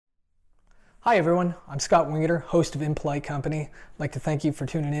Hi everyone, I'm Scott Wingeter, host of Impolite Company. I'd like to thank you for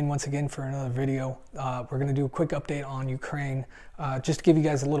tuning in once again for another video. We're going to do a quick update on Ukraine. Just to give you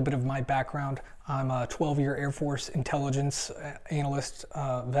guys a little bit of my background, I'm a 12-year Air Force intelligence analyst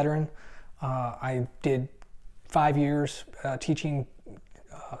veteran. I did 5 years teaching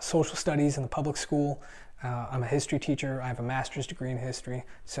social studies in the public school. I'm a history teacher. I have a master's degree in history,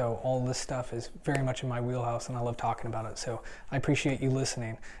 so all this stuff is very much in my wheelhouse and I love talking about it. So I appreciate you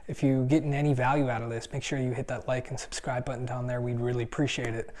listening. If you're getting any value out of this, make sure you hit that like and subscribe button down there. We'd really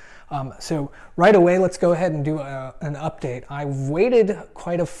appreciate it. So right away, let's go ahead and do an update. I waited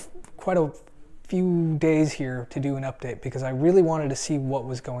quite a few days here to do an update because I really wanted to see what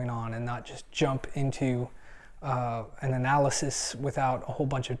was going on and not just jump into an analysis without a whole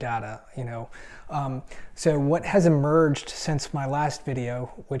bunch of data, So what has emerged since my last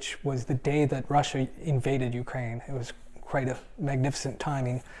video, which was the day that Russia invaded Ukraine, it was quite a magnificent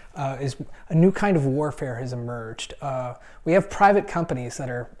timing, is a new kind of warfare has emerged. We have private companies that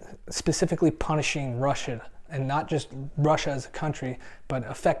are specifically punishing Russia, and not just Russia as a country, but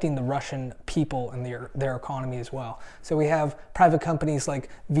affecting the Russian people and their economy as well. So we have private companies like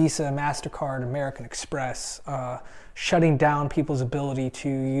Visa, MasterCard, American Express, shutting down people's ability to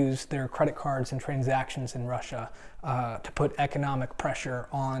use their credit cards and transactions in Russia to put economic pressure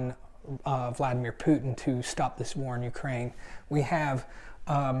on Vladimir Putin to stop this war in Ukraine. We have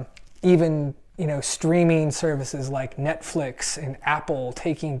even streaming services like Netflix and Apple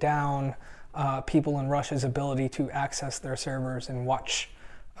taking down people in Russia's ability to access their servers and watch,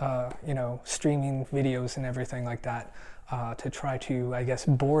 streaming videos and everything like that to try to, I guess,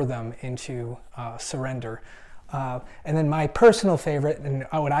 bore them into surrender. And then my personal favorite, and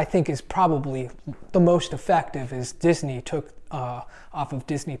what I think is probably the most effective, is Disney took off of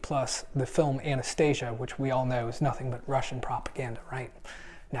Disney Plus the film Anastasia, which we all know is nothing but Russian propaganda, right?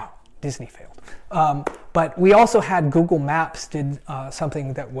 Now, Disney failed. But we also had Google Maps did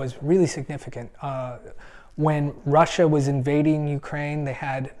something that was really significant. When Russia was invading Ukraine, they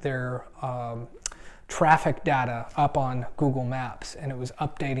had their traffic data up on Google Maps, and it was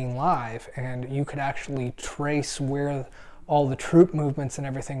updating live, and you could actually trace where all the troop movements and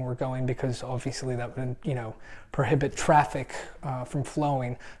everything were going, because obviously that would prohibit traffic from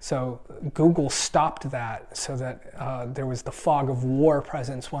flowing. So Google stopped that so that there was the fog of war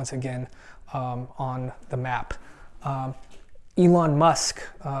presence once again on the map. Elon Musk,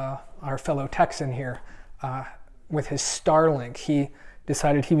 our fellow Texan here, with his Starlink, he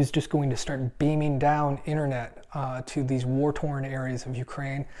decided he was just going to start beaming down internet to these war-torn areas of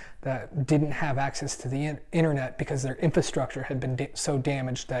Ukraine that didn't have access to the internet because their infrastructure had been so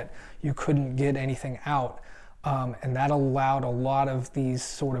damaged that you couldn't get anything out. And that allowed a lot of these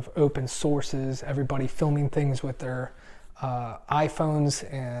sort of open sources, everybody filming things with their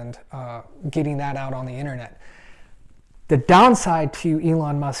iPhones and getting that out on the internet. The downside to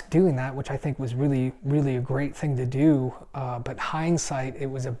Elon Musk doing that, which I think was really, really a great thing to do, but hindsight, it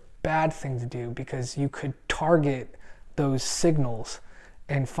was a bad thing to do because you could target those signals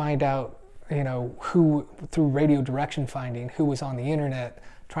and find out, who, through radio direction finding, who was on the internet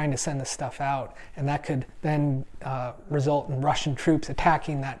trying to send this stuff out. And that could then result in Russian troops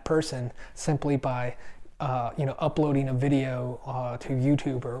attacking that person simply by uploading a video to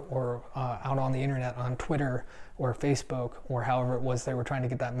YouTube or out on the internet on Twitter or Facebook or however it was they were trying to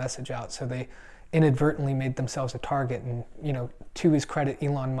get that message out. So they inadvertently made themselves a target. And, to his credit,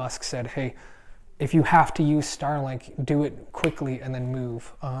 Elon Musk said, hey, if you have to use Starlink, do it quickly and then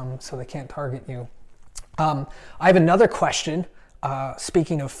move so they can't target you. I have another question.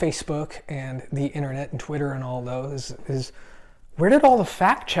 Speaking of Facebook and the internet and Twitter and all those, is where did all the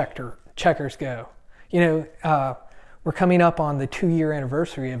fact checkers go? We're coming up on the 2-year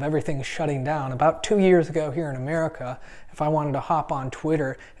anniversary of everything shutting down. About 2 years ago here in America, if I wanted to hop on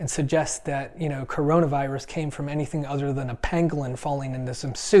Twitter and suggest that, coronavirus came from anything other than a pangolin falling into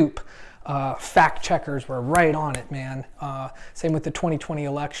some soup, fact checkers were right on it, man. Same with the 2020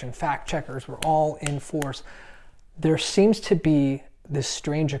 election. Fact checkers were all in force. There seems to be this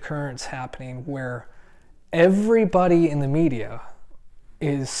strange occurrence happening where everybody in the media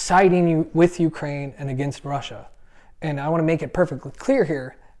is siding with Ukraine and against Russia. And I want to make it perfectly clear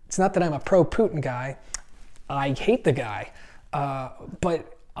here. It's not that I'm a pro-Putin guy. I hate the guy.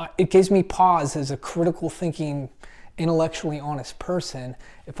 But it gives me pause as a critical thinking, intellectually honest person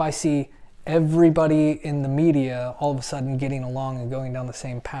if I see everybody in the media all of a sudden getting along and going down the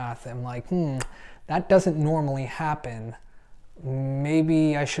same path. I'm like, that doesn't normally happen.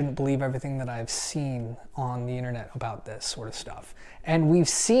 Maybe I shouldn't believe everything that I've seen on the internet about this sort of stuff. And we've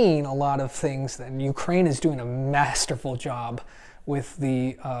seen a lot of things that Ukraine is doing a masterful job with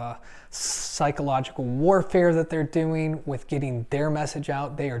the psychological warfare that they're doing, with getting their message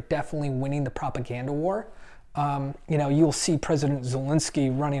out. They are definitely winning the propaganda war. You know, you'll see President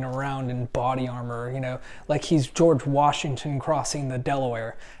Zelensky running around in body armor, you know, like he's George Washington crossing the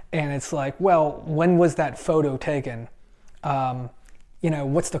Delaware. And it's like, well, when was that photo taken? You know,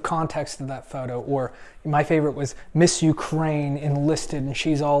 what's the context of that photo? Or my favorite was Miss Ukraine enlisted and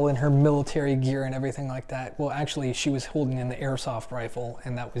she's all in her military gear and everything like that. Well, actually, she was holding in the airsoft rifle,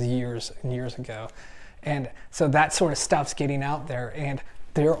 and that was years and years ago. And so that sort of stuff's getting out there, and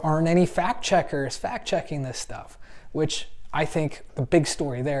there aren't any fact checkers fact checking this stuff, which I think the big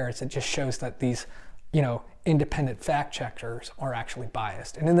story there is it just shows that these, you know, independent fact checkers are actually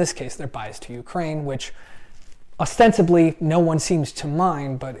biased. And in this case, they're biased to Ukraine, which ostensibly no one seems to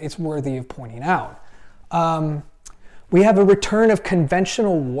mind, but it's worthy of pointing out. We have a return of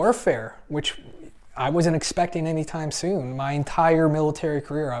conventional warfare, which I wasn't expecting anytime soon. My entire military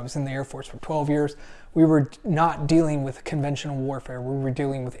career, I was in the Air Force for 12 years. We were not dealing with conventional warfare. We were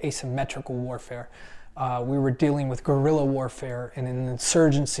dealing with asymmetrical warfare. We were dealing with guerrilla warfare and an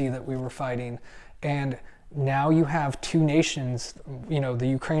insurgency that we were fighting. And now you have two nations, you know, the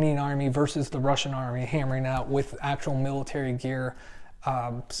Ukrainian army versus the Russian army, hammering out with actual military gear,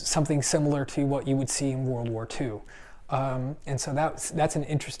 something similar to what you would see in World War II. And so that's an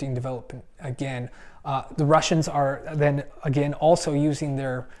interesting development. Again, the Russians are then again also using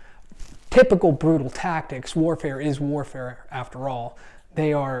their typical brutal tactics. Warfare is warfare after all.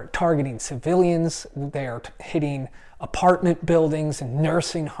 They are targeting civilians. They are hitting apartment buildings and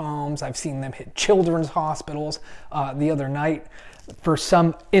nursing homes. I've seen them hit children's hospitals. The other night, for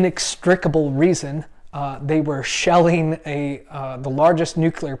some inextricable reason, they were shelling the largest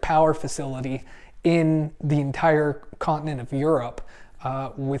nuclear power facility in the entire continent of Europe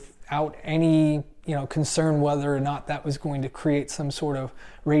without any concern whether or not that was going to create some sort of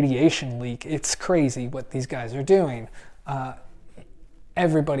radiation leak. It's crazy what these guys are doing.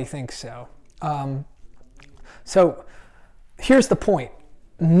 Everybody thinks so. So here's the point.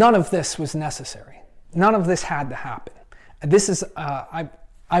 None of this was necessary. None of this had to happen. This is, I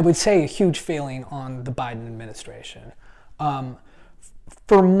would say, a huge failing on the Biden administration.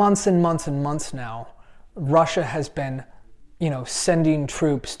 For months and months and months now, Russia has been, sending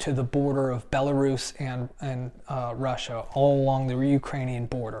troops to the border of Belarus and Russia, all along the Ukrainian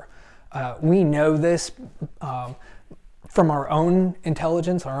border. We know this from our own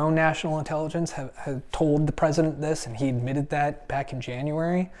intelligence. Our own national intelligence have told the president this, and he admitted that back in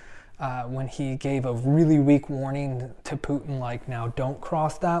January when he gave a really weak warning to Putin, like, now don't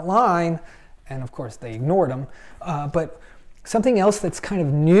cross that line. And of course they ignored him. But something else that's kind of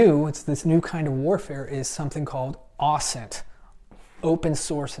new, it's this new kind of warfare, is something called OSINT, open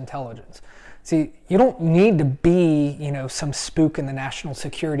source intelligence. See, you don't need to be, some spook in the National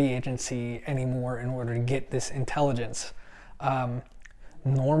Security Agency anymore in order to get this intelligence.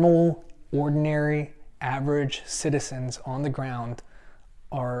 Normal, ordinary, average citizens on the ground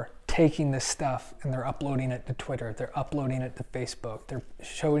are taking this stuff and they're uploading it to Twitter, they're uploading it to Facebook, they're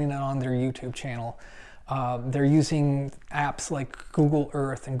showing it on their YouTube channel. They're using apps like Google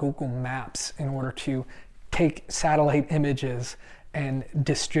Earth and Google Maps in order to take satellite images and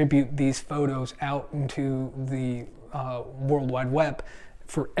distribute these photos out into the World Wide Web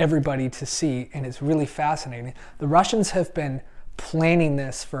for everybody to see, and it's really fascinating. The Russians have been planning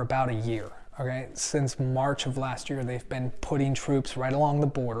this for about a year. Okay, since March of last year, they've been putting troops right along the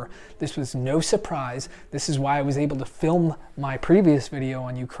border. This was no surprise. This is why I was able to film my previous video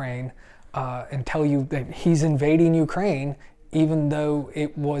on Ukraine and tell you that he's invading Ukraine, even though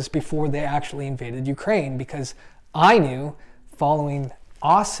it was before they actually invaded Ukraine, because I knew, following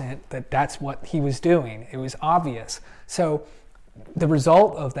OSINT, that that's what he was doing. It was obvious. So the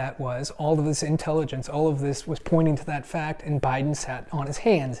result of that was all of this intelligence, all of this was pointing to that fact, and Biden sat on his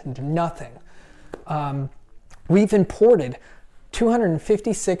hands and did nothing. We've imported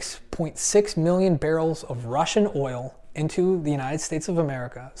 256.6 million barrels of Russian oil into the United States of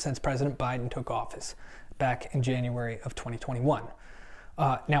America since President Biden took office back in January of 2021.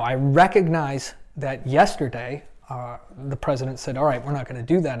 Now, I recognize that yesterday, the president said, all right, we're not going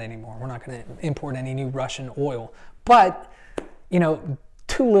to do that anymore. We're not going to import any new Russian oil. But,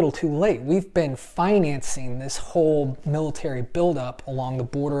 too little too late. We've been financing this whole military buildup along the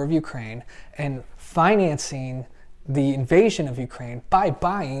border of Ukraine and financing the invasion of Ukraine by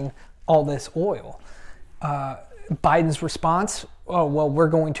buying all this oil. Biden's response, oh, well, we're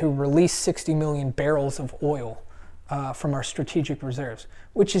going to release 60 million barrels of oil from our strategic reserves,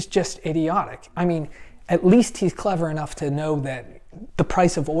 which is just idiotic. I mean, at least he's clever enough to know that the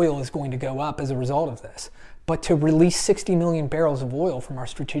price of oil is going to go up as a result of this. But to release 60 million barrels of oil from our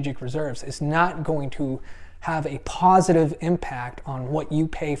strategic reserves is not going to have a positive impact on what you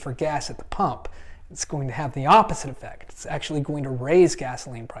pay for gas at the pump. It's going to have the opposite effect. It's actually going to raise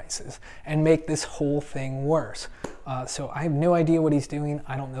gasoline prices and make this whole thing worse. So I have no idea what he's doing.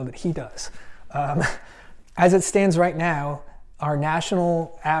 I don't know that he does. As it stands right now, our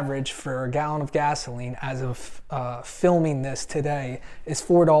national average for a gallon of gasoline as of filming this today is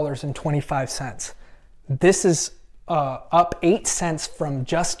 $4.25. This is up 8 cents from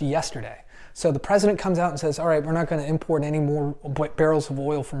just yesterday. So the president comes out and says, all right, we're not going to import any more barrels of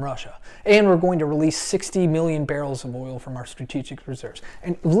oil from Russia. And we're going to release 60 million barrels of oil from our strategic reserves.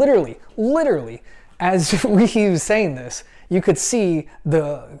 And literally, as he was saying this, you could see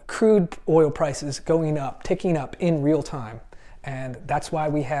the crude oil prices going up, ticking up in real time. And that's why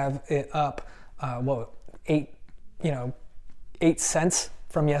we have it up, 8 cents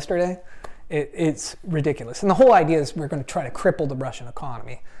from yesterday. It's ridiculous. And the whole idea is we're going to try to cripple the Russian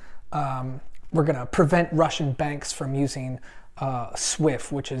economy. We're going to prevent Russian banks from using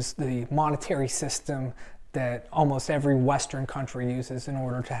SWIFT, which is the monetary system that almost every Western country uses in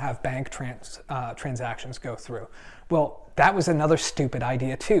order to have bank transactions go through. Well, that was another stupid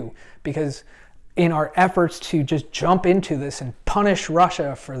idea too, because in our efforts to just jump into this and punish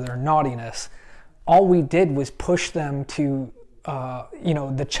Russia for their naughtiness, all we did was push them to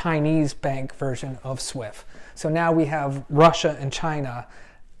the Chinese bank version of SWIFT. So now we have Russia and China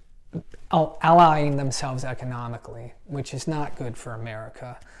allying themselves economically, which is not good for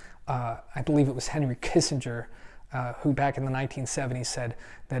America. I believe it was Henry Kissinger who back in the 1970s said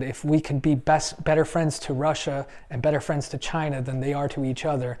that if we can be better friends to Russia and better friends to China than they are to each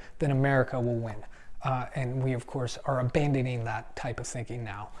other, then America will win. And we, of course, are abandoning that type of thinking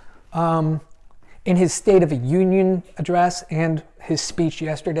now. In his State of the Union address and his speech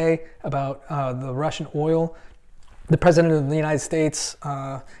yesterday about the Russian oil, the President of the United States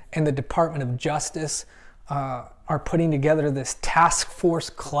and the Department of Justice are putting together this task force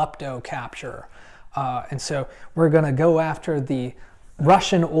klepto capture. And so we're going to go after the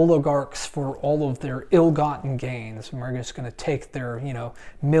Russian oligarchs for all of their ill-gotten gains. And we're just going to take their,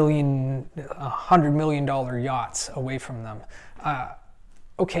 $100 million yachts away from them.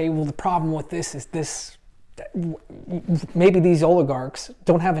 Okay, well, the problem with this is maybe these oligarchs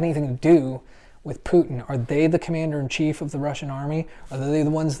don't have anything to do with Putin. Are they the commander-in-chief of the Russian army? Are they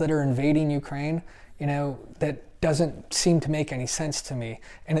the ones that are invading Ukraine? That doesn't seem to make any sense to me.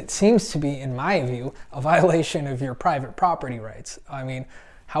 And it seems to be, in my view, a violation of your private property rights. I mean,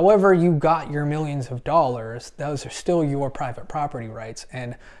 however you got your millions of dollars, those are still your private property rights.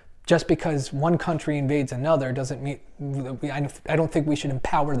 And just because one country invades another doesn't mean, I don't think we should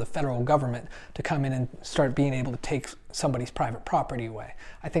empower the federal government to come in and start being able to take somebody's private property away.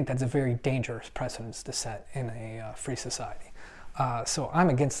 I think that's a very dangerous precedent to set in a free society. So I'm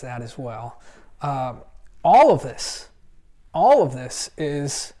against that as well. All of this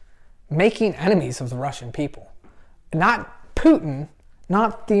is making enemies of the Russian people. Not Putin,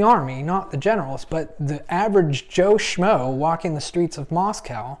 not the army, not the generals, but the average Joe Schmo walking the streets of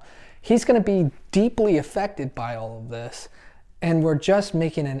Moscow. He's going to be deeply affected by all of this, and we're just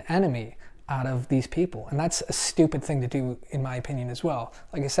making an enemy out of these people. And that's a stupid thing to do, in my opinion, as well.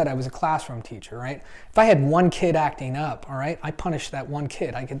 Like I said, I was a classroom teacher, right? If I had one kid acting up, all right, I punish that one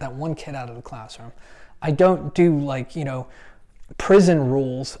kid. I get that one kid out of the classroom. I don't do prison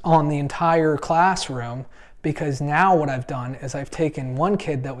rules on the entire classroom, because now what I've done is I've taken one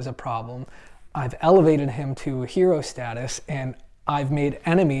kid that was a problem, I've elevated him to a hero status, and I've made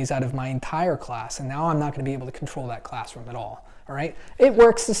enemies out of my entire class, and now I'm not going to be able to control that classroom at all. All right? It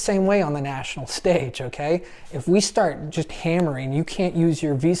works the same way on the national stage, okay? If we start just hammering, you can't use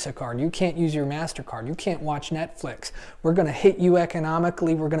your Visa card, you can't use your MasterCard, you can't watch Netflix, we're going to hit you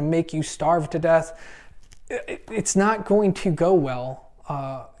economically, we're going to make you starve to death, it's not going to go well.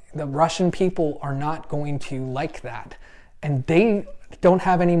 The Russian people are not going to like that. And they don't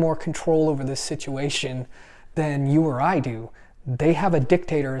have any more control over this situation than you or I do. They have a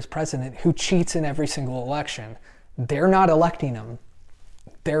dictator as president who cheats in every single election. They're not electing him.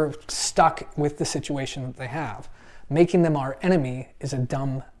 They're stuck with the situation that they have. Making them our enemy is a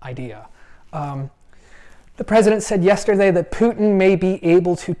dumb idea. The president said yesterday that Putin may be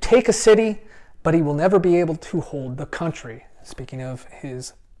able to take a city, but he will never be able to hold the country. Speaking of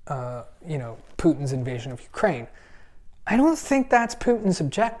his, Putin's invasion of Ukraine. I don't think that's Putin's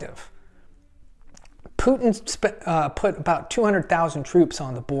objective. Putin put about 200,000 troops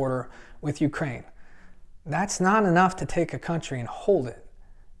on the border with Ukraine. That's not enough to take a country and hold it.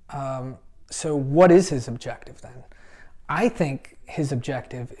 So what is his objective then? I think his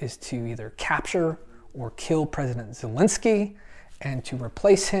objective is to either capture or kill President Zelensky and to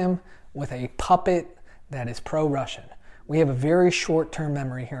replace him with a puppet that is pro-Russian. We have a very short-term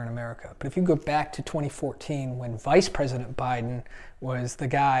memory here in America. But if you go back to 2014, when Vice President Biden was the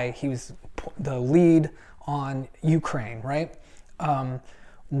guy, he was the lead on Ukraine, right? I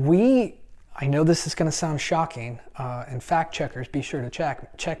know this is going to sound shocking, and fact checkers, be sure to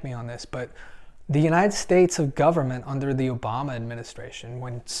check me on this, but the United States of government under the Obama administration,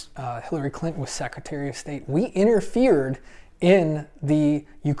 when Hillary Clinton was Secretary of State, we interfered in the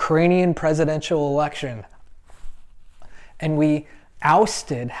Ukrainian presidential election. And we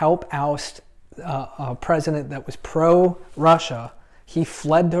helped oust a president that was pro-Russia. He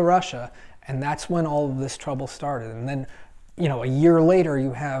fled to Russia, and that's when all of this trouble started. And then, you know, a year later,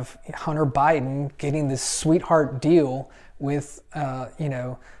 you have Hunter Biden getting this sweetheart deal with, you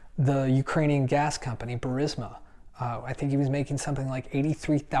know, the Ukrainian gas company, Burisma. I think he was making something like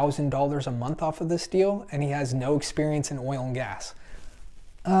 $83,000 a month off of this deal, and he has no experience in oil and gas.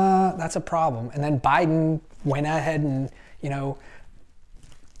 That's a problem. And then Biden went ahead and, you know,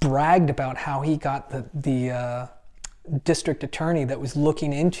 bragged about how he got the district attorney that was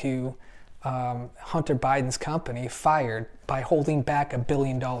looking into Hunter Biden's company fired by holding back $1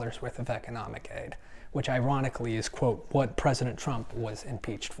 billion worth of economic aid, which ironically is, quote, what President Trump was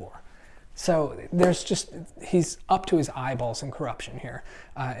impeached for. So he's up to his eyeballs in corruption here.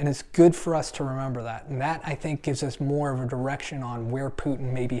 And it's good for us to remember that. And that, I think, gives us more of a direction on where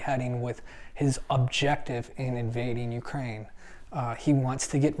Putin may be heading with his objective in invading Ukraine. He wants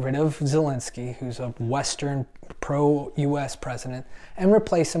to get rid of Zelensky, who's a Western pro-US president, and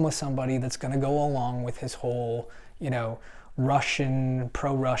replace him with somebody that's going to go along with his whole, you know, Russian,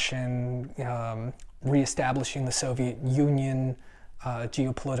 pro-Russian, reestablishing the Soviet Union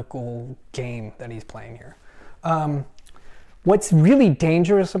geopolitical game that he's playing here. What's really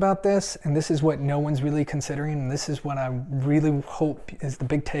dangerous about this, and this is what no one's really considering, and this is what I really hope is the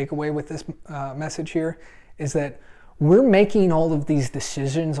big takeaway with this message here, is that we're making all of these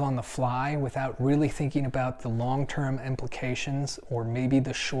decisions on the fly without really thinking about the long-term implications or maybe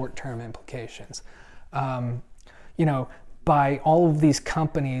the short-term implications. You know, by all of these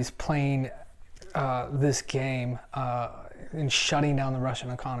companies playing this game and shutting down the Russian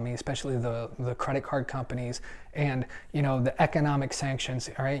economy, especially the credit card companies, and, you know, the economic sanctions.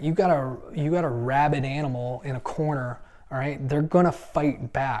 All right, you got a rabid animal in a corner. All right, they're going to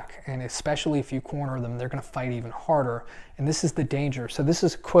fight back, and especially if you corner them, they're going to fight even harder. And this is the danger. So this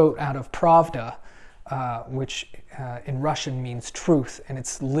is a quote out of Pravda, which in Russian means truth, and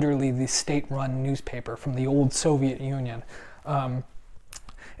it's literally the state-run newspaper from the old Soviet Union.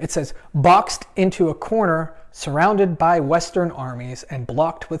 It says, boxed into a corner, surrounded by Western armies and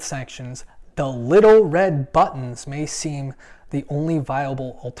blocked with sanctions, the little red buttons may seem the only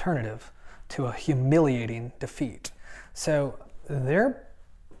viable alternative to a humiliating defeat. So they're,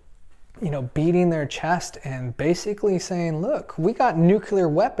 you know, beating their chest and basically saying, look, we got nuclear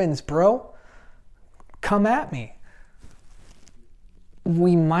weapons, bro. Come at me.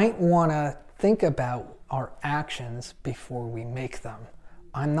 We might want to think about our actions before we make them.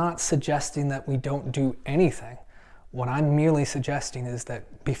 I'm not suggesting that we don't do anything. What I'm merely suggesting is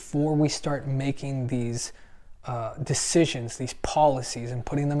that before we start making these decisions, these policies, and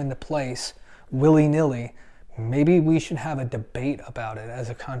putting them into place willy-nilly, maybe we should have a debate about it as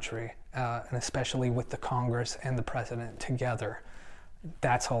a country, and especially with the Congress and the President together.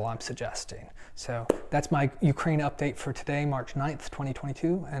 That's all I'm suggesting. So that's my Ukraine update for today, March 9th,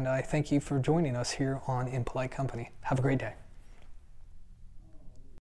 2022, and I thank you for joining us here on Impolite Company. Have a great day.